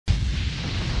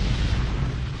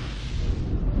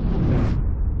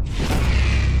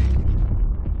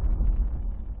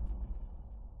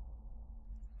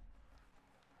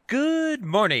Good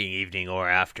morning, evening, or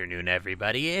afternoon,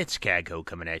 everybody. It's Kaghoe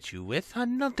coming at you with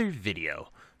another video.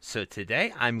 So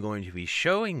today I'm going to be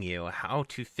showing you how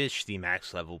to fish the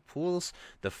max level pools,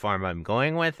 the farm I'm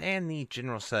going with, and the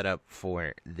general setup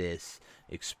for this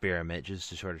experiment, just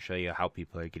to sort of show you how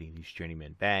people are getting these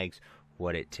journeyman bags,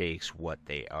 what it takes, what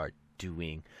they are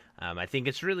doing. I think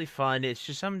it's really fun. It's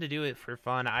just something to do it for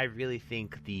fun. I really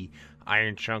think the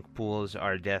iron chunk pools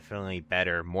are definitely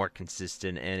better, more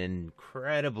consistent, and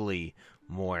incredibly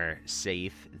more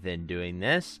safe than doing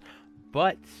this.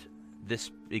 But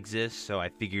this exists, so I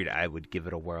figured I would give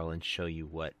it a whirl and show you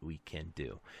what we can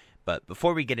do. But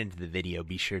before we get into the video,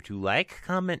 be sure to like,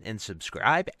 comment, and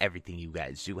subscribe. Everything you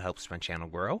guys do helps my channel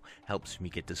grow, helps me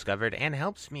get discovered, and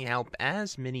helps me help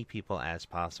as many people as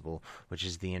possible, which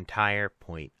is the entire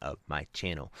point of my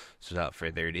channel. So without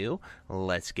further ado,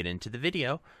 let's get into the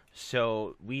video.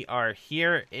 So we are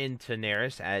here in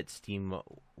Tanaris at Steam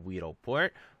Weedleport.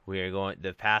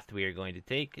 The path we are going to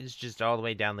take is just all the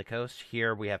way down the coast.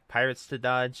 Here we have pirates to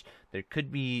dodge. There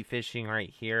could be fishing right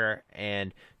here,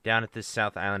 and down at this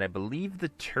south island, I believe the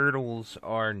turtles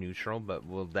are neutral, but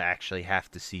we'll actually have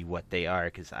to see what they are,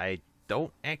 because I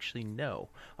don't actually know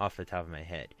off the top of my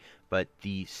head. But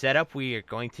the setup we are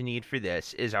going to need for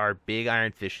this is our big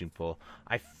iron fishing pole.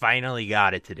 I finally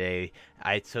got it today.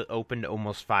 I opened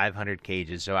almost 500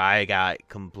 cages, so I got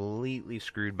completely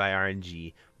screwed by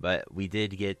RNG. But we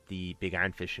did get the big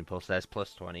iron fishing pole, so that's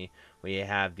plus 20. We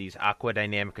have these aqua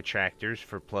dynamic attractors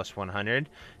for plus 100.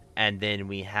 And then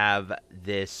we have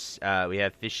this, we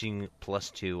have fishing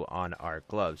plus 2 on our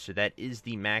gloves. So that is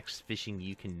the max fishing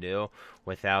you can do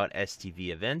without STV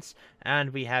events.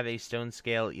 And we have a stone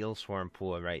scale eel swarm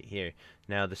pool right here.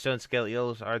 Now, the stone scale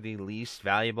eels are the least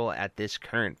valuable at this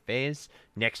current phase.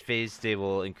 Next phase, they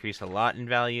will increase a lot in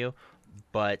value.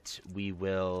 But we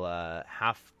will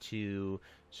have to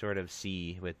sort of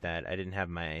see with that. I didn't have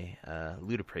my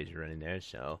loot appraiser running there,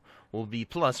 so we'll be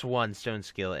plus 1 stone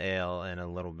scale ale and a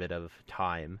little bit of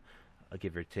time,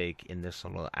 give or take, in this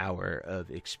little hour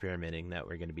of experimenting that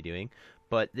we're going to be doing.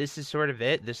 But this is sort of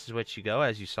it. This is what you go.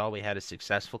 As you saw, we had a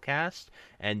successful cast,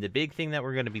 and the big thing that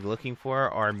we're going to be looking for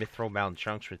are mithril bound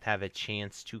chunks, which have a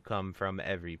chance to come from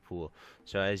every pool.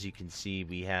 So as you can see,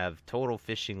 we have total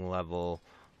fishing level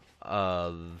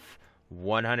of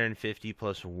 150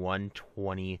 plus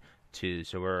 122,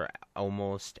 so we're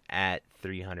almost at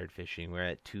 300 fishing. We're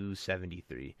at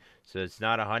 273, so it's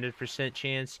not a 100%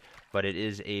 chance, but it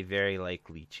is a very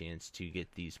likely chance to get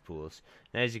these pools.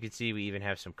 And as you can see, we even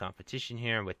have some competition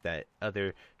here with that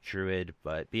other druid,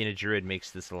 but being a druid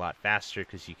makes this a lot faster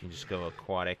because you can just go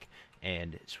aquatic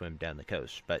and swim down the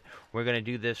coast. But we're going to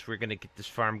do this, we're going to get this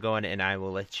farm going, and I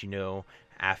will let you know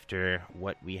after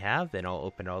what we have. Then I'll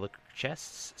open all the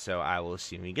chests, so I will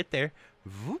see when we get there.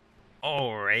 Voop.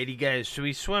 Alrighty guys, so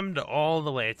we swam all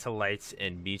the way to Lights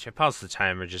and Beach. I paused the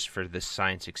timer just for this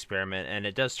science experiment, and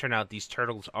it does turn out these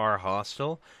turtles are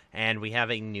hostile, and we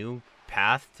have a new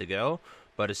path to go.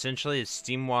 But essentially it's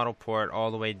Steam Weedleport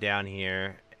all the way down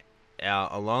here.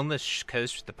 Along the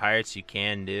coast with the pirates you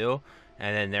can do,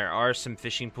 and then there are some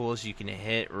fishing pools you can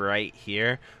hit right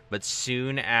here. But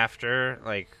soon after,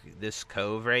 like this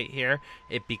cove right here,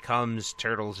 it becomes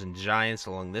turtles and giants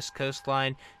along this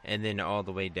coastline. And then all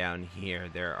the way down here,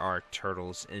 there are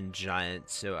turtles and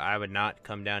giants. So I would not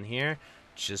come down here.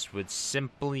 Just would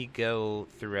simply go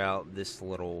throughout this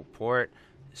little port,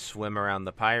 swim around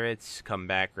the pirates, come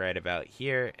back right about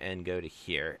here, and go to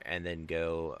here. And then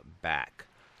go back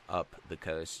up the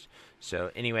coast.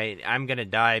 So anyway, I'm gonna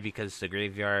die because the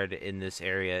graveyard in this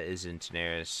area is in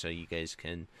Tanaris, so you guys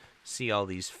can see all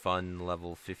these fun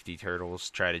level 50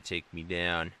 turtles try to take me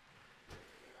down.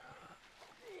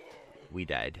 We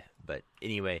died, but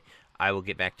anyway, I will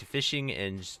get back to fishing,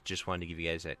 and just wanted to give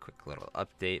you guys a quick little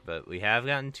update. But we have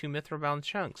gotten 2 mithril bound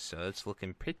chunks, so it's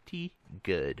looking pretty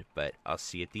good. But I'll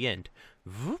see you at the end.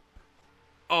 Voop.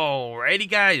 Alrighty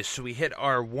guys, so we hit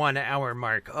our 1 hour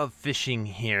mark of fishing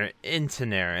here in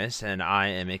Tanaris, and I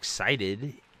am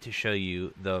excited to show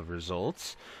you the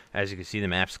results. As you can see, the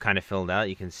map's kind of filled out.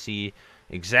 You can see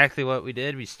exactly what we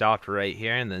did. We stopped right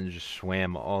here and then just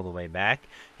swam all the way back.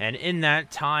 And in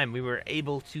that time, we were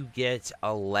able to get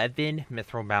 11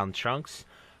 mithril bound chunks,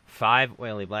 5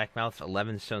 oily blackmouths,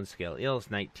 11 stone scale eels,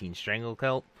 19 strangle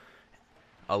kelp,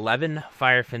 11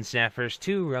 firefin snappers,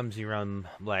 2 rumsy rum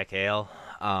black ale,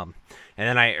 and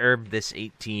then I herbed this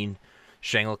 18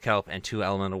 strangle kelp and 2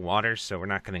 elemental waters, so we're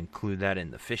not going to include that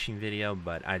in the fishing video,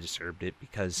 but I just herbed it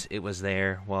because it was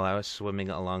there while I was swimming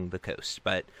along the coast.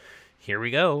 But here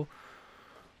we go.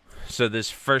 So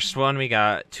this first one, we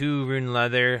got 2 rune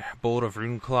leather, bolt of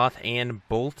rune cloth, and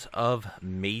bolt of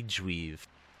mage weave.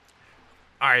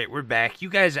 Alright, we're back. You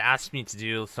guys asked me to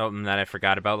do something that I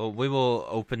forgot about, but we will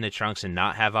open the trunks and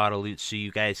not have auto loot so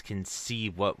you guys can see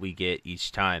what we get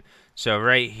each time. So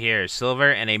right here,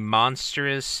 silver and a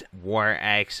monstrous war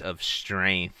axe of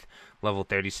strength. Level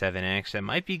 37 axe. That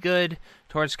might be good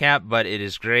towards cap, but it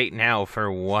is great now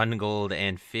for 1 gold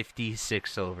and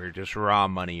 56 silver. Just raw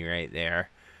money right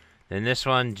there. Then this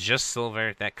one, just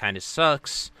silver. That kind of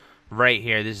sucks. Right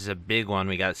here, this is a big one.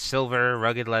 We got silver,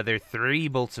 rugged leather, 3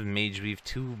 bolts of mage weave,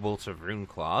 2 bolts of rune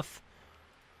cloth.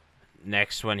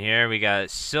 Next one here, we got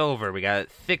silver, we got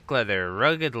thick leather,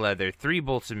 rugged leather, 3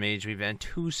 bolts of mage weave, and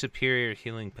 2 superior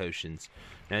healing potions.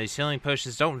 Now these healing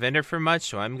potions don't vendor for much,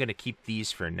 so I'm going to keep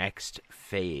these for next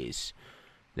phase.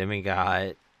 Then we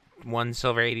got 1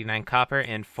 silver, 89 copper,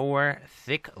 and 4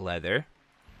 thick leather.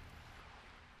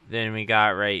 Then we got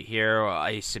right here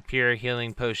a superior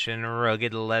healing potion,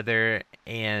 rugged leather,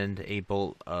 and a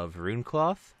bolt of rune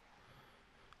cloth.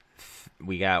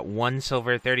 We got 1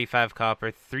 silver, 35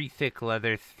 copper, 3 thick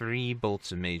leather, 3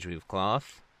 bolts of mage weave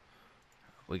cloth.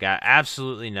 We got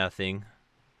absolutely nothing.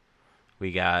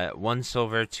 We got 1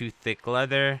 silver, 2 thick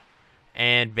leather,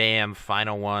 and bam,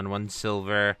 final one, 1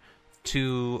 silver,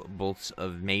 2 bolts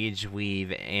of mage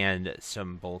weave, and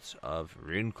some bolts of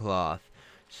rune cloth.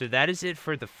 So that is it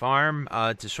for the farm.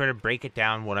 To sort of break it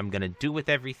down, what I'm going to do with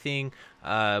everything,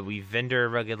 we vendor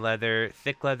rugged leather,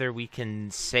 thick leather we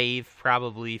can save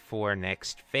probably for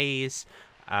next phase.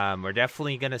 We're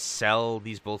definitely going to sell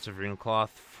these bolts of rune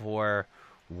cloth for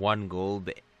 1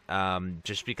 gold,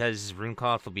 just because rune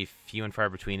cloth will be few and far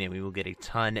between, and we will get a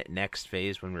ton next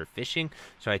phase when we're fishing,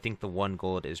 so I think the 1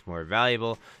 gold is more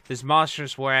valuable. This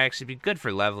monstrous war axe would be good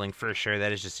for leveling for sure.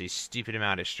 That is just a stupid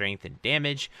amount of strength and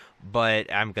damage,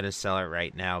 but I'm going to sell it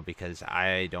right now because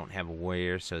I don't have a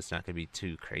warrior, so it's not going to be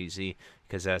too crazy,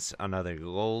 because that's another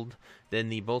gold. Then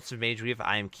the bolts of mage weave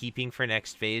I am keeping for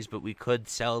next phase, but we could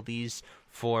sell these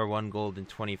for 1 gold and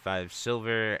 25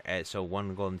 silver, so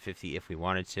 1 gold and 50 if we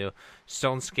wanted to.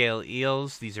 Stone scale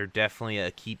eels, these are definitely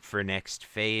a keep for next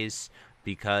phase,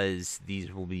 because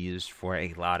these will be used for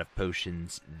a lot of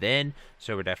potions then,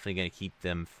 so we're definitely going to keep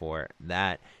them for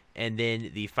that. And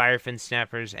then the firefin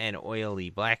snappers and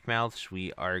oily blackmouths,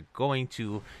 we are going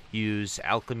to use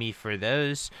alchemy for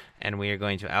those, and we are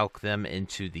going to alch them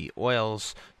into the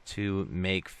oils to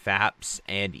make faps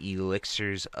and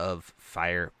elixirs of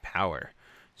fire power.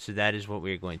 So that is what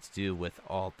we're going to do with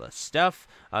all the stuff.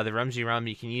 The Rumsey Rum,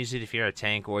 you can use it if you're a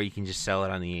tank, or you can just sell it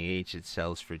on the AH. It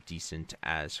sells for decent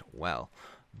as well.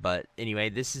 But anyway,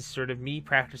 this is sort of me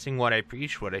practicing what I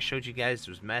preach. What I showed you guys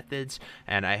was methods,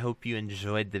 and I hope you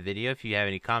enjoyed the video. If you have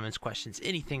any comments, questions,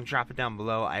 anything, drop it down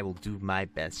below. I will do my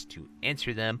best to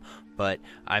answer them. But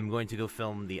I'm going to go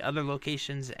film the other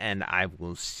locations, and I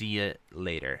will see you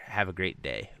later. Have a great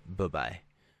day. Bye-bye.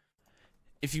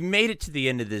 If you made it to the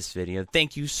end of this video,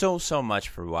 thank you so much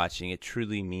for watching. It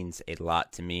truly means a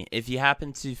lot to me. If you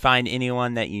happen to find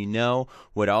anyone that you know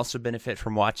would also benefit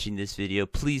from watching this video,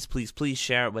 please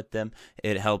share it with them.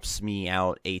 It helps me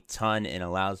out a ton and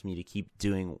allows me to keep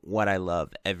doing what I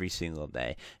love every single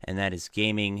day, and that is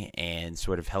gaming and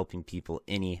sort of helping people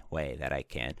any way that I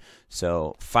can.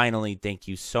 So finally, thank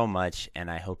you so much,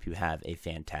 and I hope you have a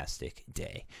fantastic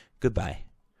day. Goodbye.